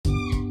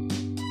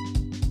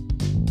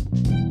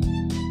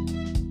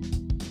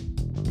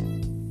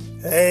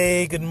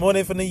Hey, good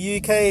morning from the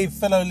UK,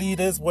 fellow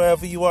leaders,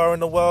 wherever you are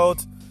in the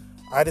world.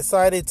 I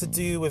decided to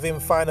do Within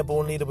Find a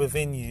Born Leader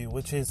Within You,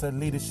 which is a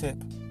leadership,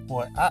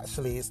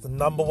 it's the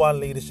number one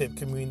leadership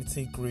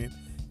community group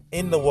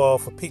in the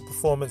world for peak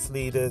performance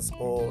leaders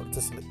or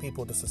just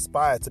people that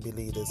aspire to be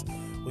leaders.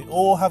 We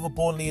all have a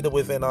born leader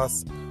within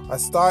us. I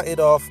started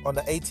off on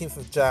the 18th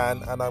of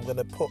Jan, and I'm going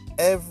to put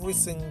every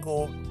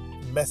single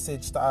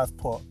message that I've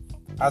put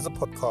as a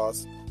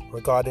podcast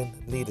regarding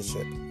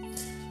leadership.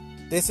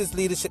 This is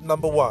leadership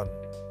number one.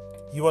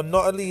 You are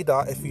not a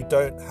leader if you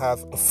don't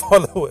have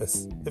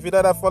followers. If you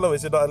don't have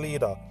followers, you're not a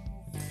leader.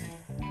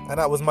 And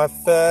that was my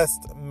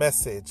first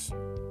message.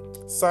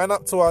 Sign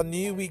up to our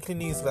new weekly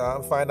newsletter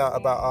and find out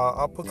about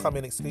our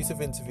up-and-coming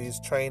exclusive interviews,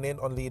 training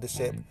on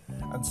leadership,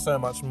 and so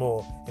much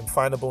more in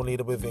Find a Born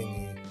Leader Within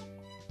You.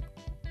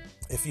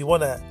 If you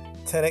want to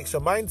 10x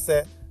your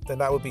mindset, then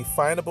that would be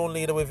Find a Born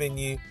Leader Within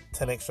You,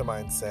 10x your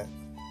mindset.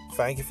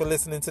 Thank you for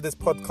listening to this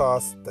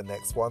podcast. The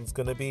next one's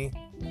going to be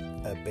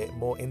a bit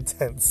more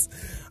intense.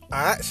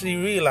 I actually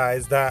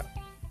realized that,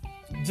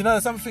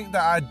 something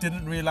that I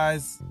didn't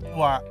realize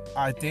what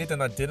I did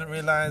and I didn't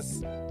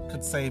realize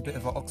could say a bit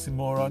of an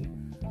oxymoron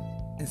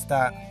is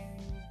that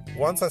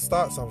once I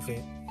start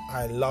something,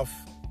 I love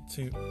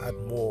to add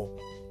more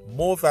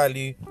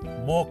value,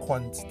 more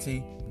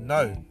quantity,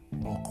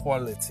 more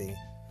quality.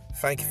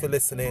 Thank you for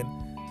listening,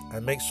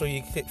 and make sure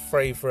you click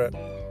favorite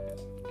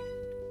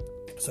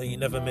so you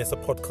never miss a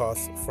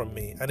podcast from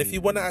me. And if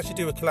you want to actually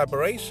do a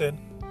collaboration,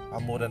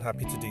 I'm more than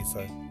happy to do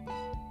so.